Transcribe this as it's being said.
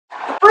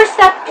first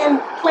step in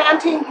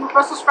planting your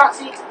Brussels sprout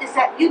seeds is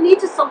that you need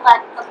to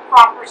select a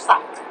proper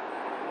site.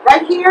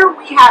 Right here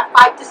we have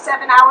 5 to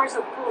 7 hours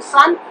of full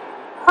sun.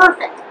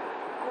 Perfect.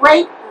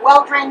 Great,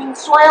 well-draining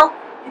soil.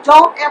 You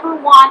don't ever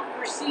want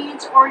your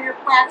seeds or your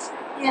plants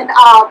in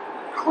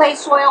clay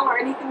soil or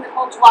anything that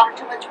holds water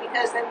too much,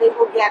 because then they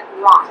will get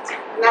rot.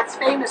 And that's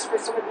famous for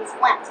some of these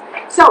plants.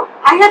 So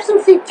I have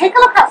some seed. Take a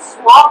look how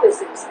small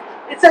this is.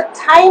 It's a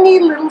tiny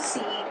little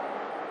seed.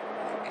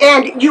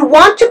 And you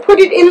want to put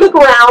it in the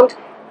ground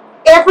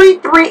every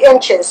 3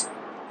 inches.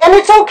 And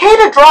it's okay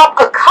to drop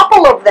a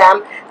couple of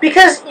them,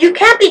 because you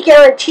can't be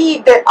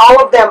guaranteed that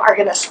all of them are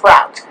going to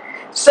sprout.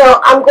 So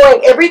I'm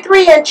going every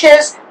 3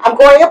 inches. I'm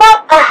going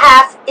about a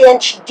 ½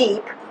 inch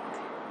deep.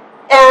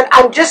 And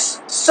I'm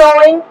just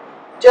sowing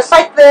just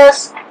like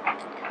this.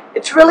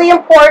 It's really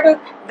important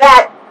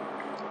that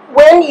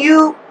when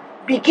you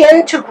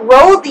begin to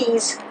grow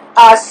these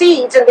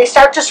seeds and they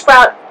start to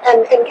sprout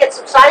and get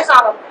some size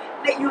on them,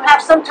 that you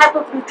have some type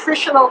of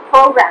nutritional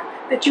program,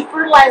 that you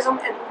fertilize them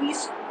at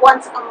least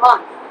once a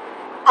month.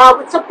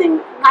 With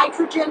something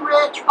nitrogen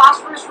rich,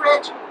 phosphorus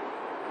rich.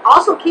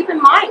 Also keep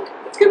in mind,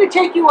 it's going to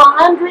take you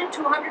 100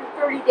 to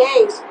 130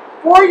 days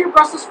for your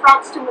Brussels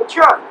sprouts to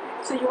mature.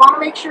 So you want to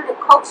make sure to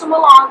coax them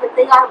along, but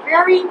they are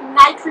very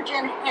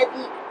nitrogen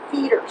heavy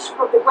feeders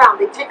from the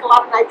ground. They take a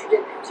lot of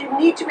nitrogen. So you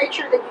need to make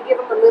sure that you give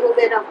them a little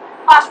bit of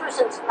phosphorus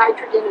and some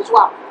nitrogen as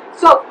well.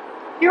 So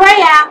here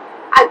I am.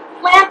 I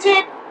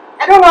planted.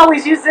 I don't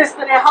always use this,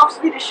 but it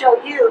helps me to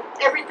show you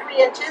every 3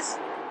 inches.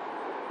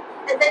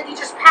 And then you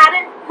just pat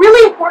it.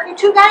 Really important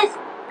too, guys,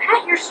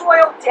 pat your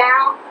soil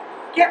down.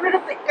 Get rid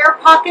of the air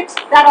pockets.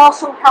 That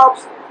also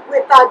helps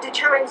with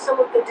deterring some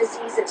of the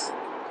diseases.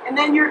 And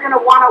then you're going to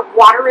want to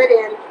water it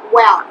in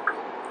well.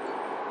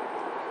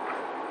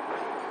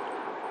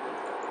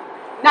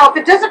 Now, if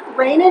it doesn't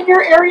rain in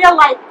your area,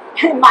 like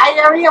in my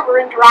area, we're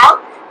in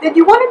drought, then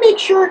you want to make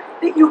sure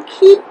that you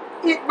keep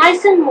it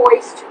nice and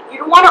moist. You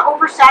don't want to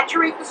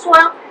oversaturate the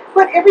soil,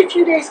 but every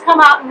few days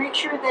come out and make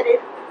sure that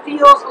it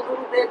feels a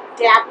little bit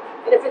damp.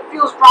 And if it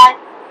feels dry,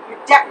 you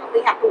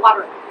definitely have to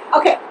water it.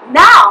 Okay,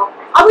 now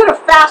I'm going to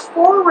fast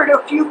forward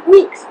a few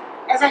weeks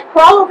as I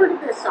crawl over to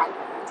this side.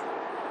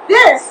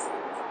 This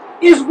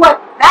is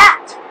what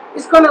that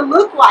is going to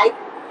look like.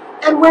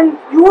 And when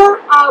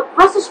your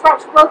Brussels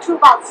sprouts grow to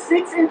about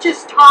 6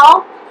 inches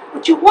tall,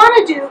 what you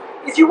want to do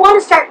is you want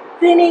to start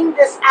thinning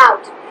this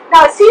out.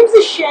 Now, it seems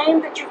a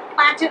shame that you've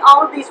planted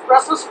all of these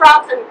Brussels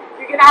sprouts and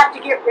you're going to have to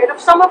get rid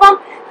of some of them,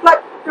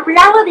 but the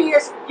reality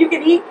is you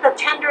can eat the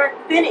tender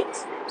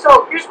thinnings.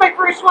 So here's my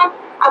first one.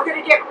 I'm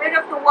going to get rid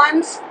of the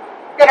ones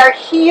that are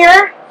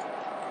here,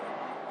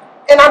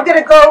 and I'm going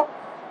to go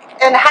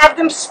and have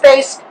them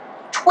spaced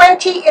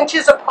 20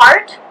 inches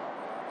apart.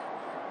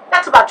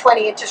 That's about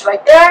 20 inches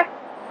right there.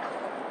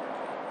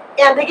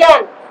 And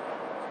again,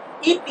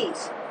 eat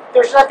these.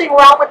 There's nothing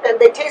wrong with them.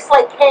 They taste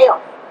like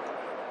kale.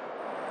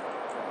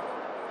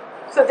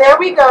 So there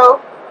we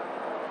go.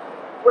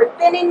 We're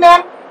thinning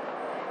them.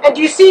 And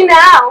you see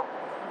now,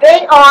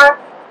 they are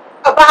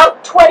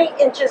about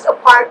 20 inches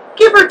apart,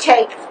 give or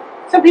take.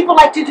 Some people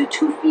like to do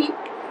 2 feet.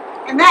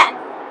 And then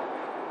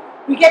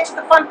we get to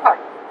the fun part.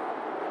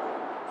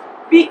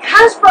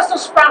 Because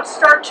Brussels sprouts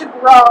start to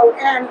grow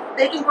and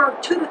they can grow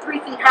 2 to 3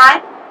 feet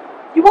high,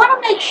 you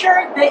want to make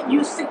sure that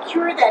you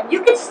secure them.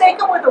 You can stake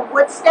them with a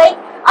wood stake.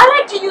 I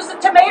like to use a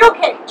tomato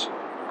cage.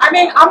 I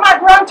mean, I'm not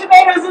growing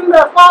tomatoes in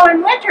the fall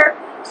and winter,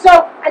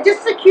 so I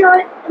just secure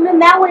it, and then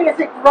that way as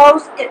it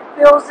grows, it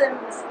fills in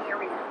this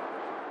area.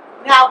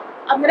 Now,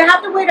 I'm going to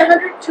have to wait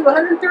 100 to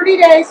 130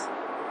 days.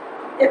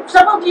 If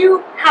some of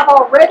you have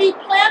already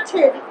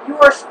planted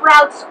your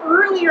sprouts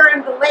earlier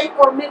in the late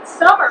or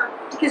mid-summer,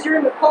 because you're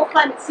in the cold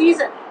climate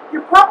season,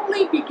 you're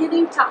probably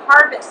beginning to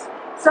harvest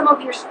some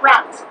of your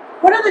sprouts.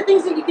 One of the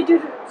things that you can do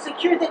to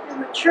secure that your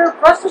mature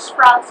Brussels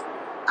sprouts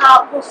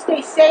will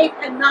stay safe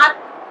and not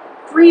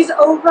freeze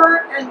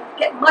over and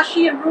get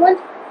mushy and ruined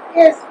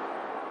is,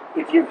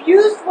 if you've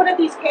used one of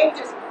these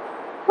cages,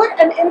 put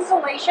an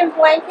insulation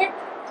blanket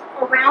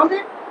around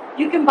it.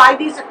 You can buy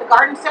these at the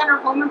garden center,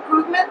 home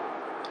improvement.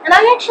 And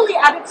I actually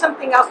added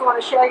something else I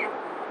want to show you.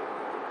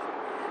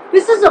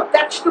 This is a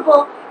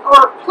vegetable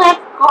or plant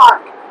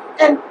garden.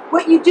 And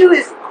what you do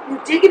is you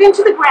dig it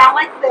into the ground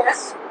like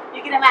this.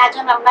 You can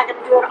imagine, I'm not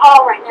going to do it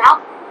all right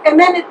now. And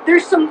then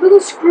there's some little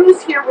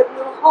screws here with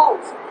little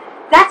holes.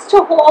 That's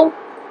to hold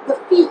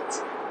the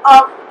feet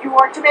of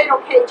your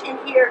tomato cage in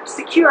here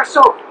secure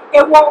so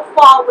it won't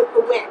fall with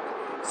the wind.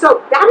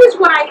 So that is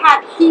what I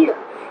have here.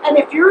 And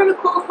if you're in a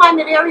cold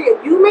climate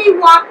area, you may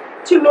want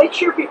to make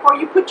sure before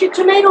you put your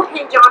tomato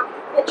cage on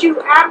that you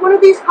add one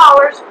of these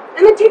collars.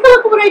 And then take a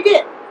look at what I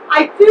did.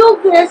 I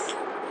filled this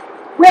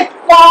with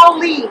fall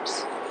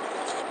leaves.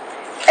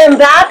 And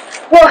that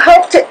will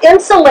help to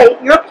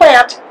insulate your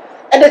plant.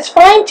 And it's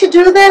fine to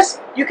do this.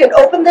 You can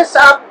open this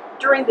up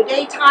during the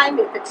daytime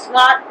if it's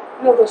not,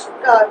 those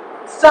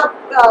sub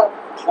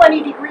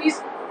 20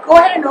 degrees. Go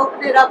ahead and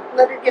open it up,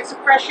 let it get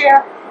some fresh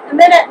air. And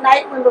then at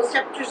night when those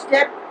temperatures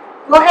dip,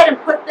 go ahead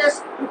and put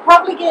this. You'll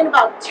probably gain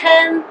about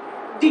 10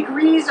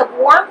 degrees of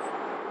warmth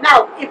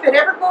Now, if it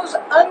ever goes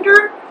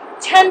under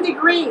 10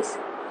 degrees,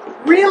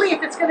 really,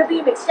 if it's going to be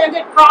an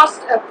extended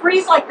frost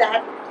freeze like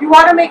that, you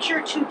want to make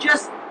sure to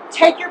just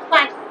take your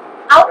plant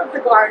out of the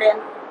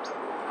garden,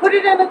 put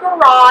it in a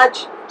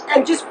garage,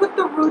 and just put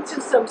the roots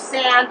in some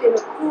sand in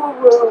a cool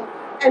room,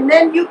 and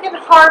then you can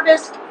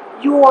harvest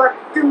your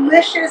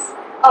delicious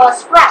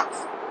sprouts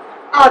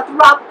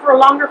throughout for a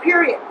longer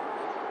period.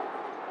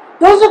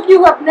 Those of you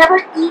who have never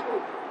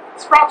eaten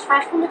sprouts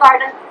fresh from the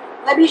garden,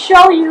 let me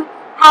show you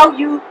how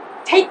you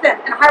take them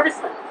and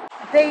harvest them.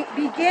 They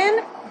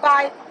begin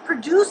by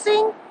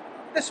producing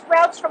the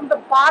sprouts from the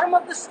bottom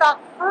of the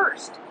stalk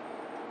first,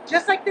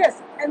 just like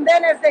this. And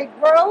then as they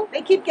grow,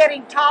 they keep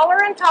getting taller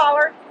and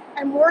taller,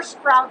 and more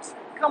sprouts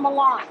come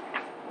along.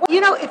 You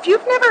know, if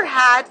you've never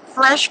had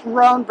fresh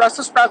grown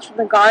Brussels sprouts from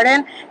the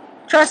garden,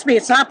 trust me,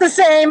 it's not the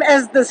same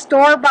as the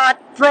store-bought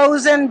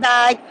frozen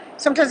bag.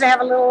 Sometimes they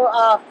have a little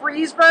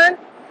freeze burn.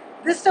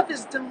 This stuff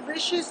is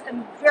delicious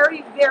and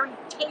very, very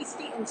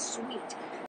tasty and sweet.